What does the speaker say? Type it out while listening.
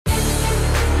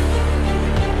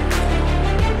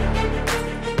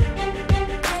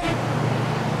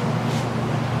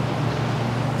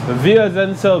Viewers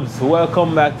and subs,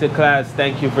 welcome back to class.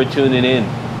 Thank you for tuning in.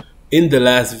 In the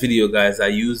last video, guys, I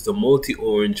used the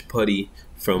multi-orange putty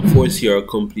from 4CR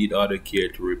Complete Auto Care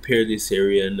to repair this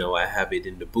area. Now I have it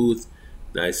in the booth,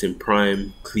 nice and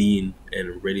prime, clean,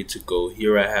 and ready to go.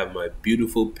 Here I have my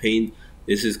beautiful paint.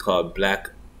 This is called Black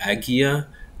Agia.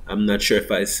 I'm not sure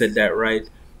if I said that right,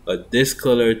 but this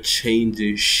color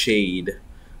changes shade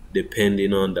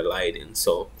depending on the lighting.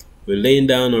 So we're laying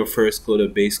down our first coat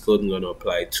of base coat. I'm going to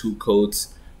apply 2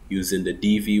 coats using the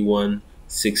DV1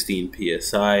 16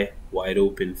 psi wide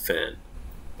open fan.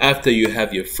 After you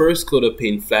have your first coat of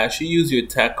paint flash, you use your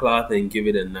tack cloth and give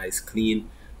it a nice clean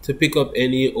to pick up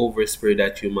any overspray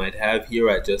that you might have. Here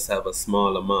I just have a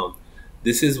small amount.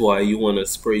 This is why you want to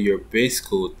spray your base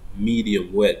coat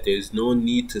medium wet. There's no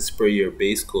need to spray your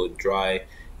base coat dry.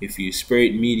 If you spray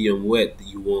it medium wet,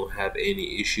 you won't have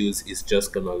any issues. It's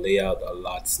just gonna lay out a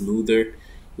lot smoother,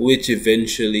 which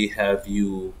eventually have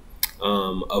you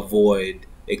avoid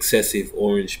excessive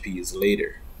orange peels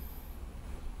later.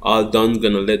 All done,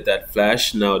 gonna let that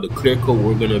flash. Now the clear coat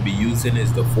we're gonna be using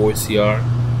is the 4CR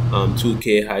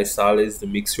 2K high solids. The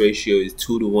mix ratio is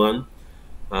 2 to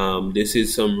 1. This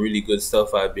is some really good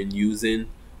stuff I've been using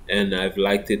and I've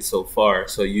liked it so far.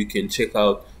 So you can check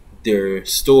out their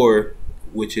store,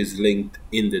 which is linked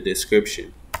in the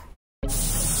description.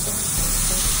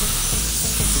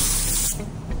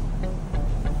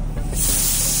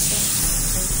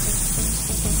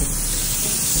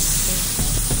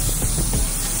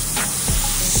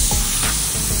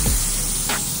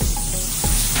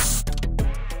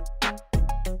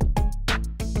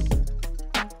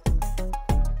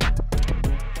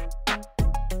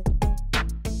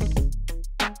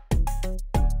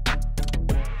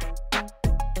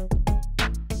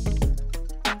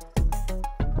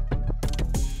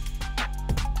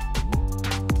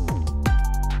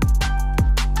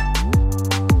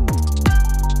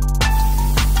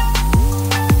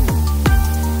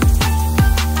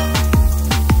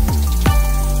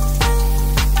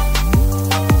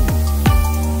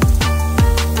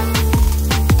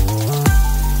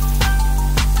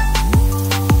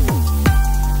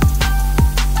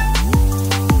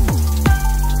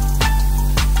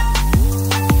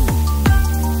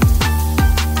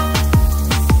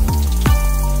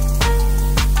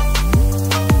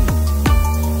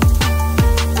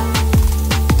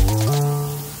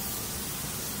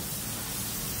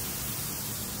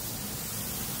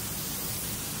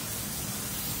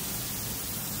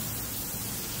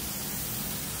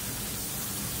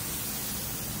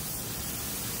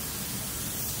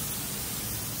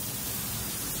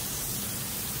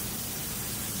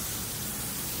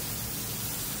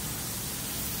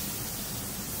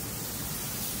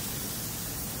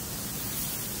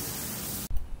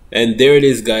 And there it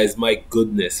is, guys. My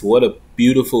goodness, what a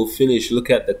beautiful finish. Look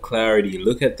at the clarity,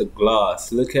 look at the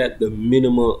gloss, look at the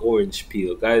minimal orange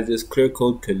peel. Guys, this clear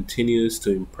coat continues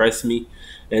to impress me,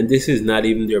 and this is not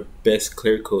even their best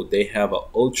clear coat. They have an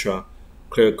ultra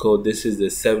clear coat. This is the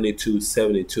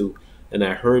 7272, and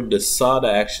I heard the solder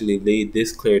actually laid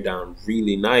this clear down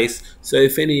really nice. So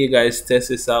if any of you guys test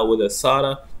this out with a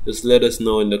solder, just let us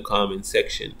know in the comment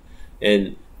section.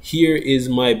 And here is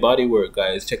my bodywork,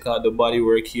 guys. Check out the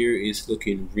bodywork. Here is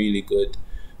looking really good.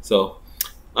 So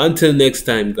until next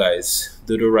time, guys,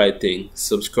 do the right thing.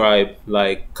 Subscribe,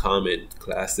 like, comment.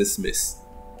 Class dismissed.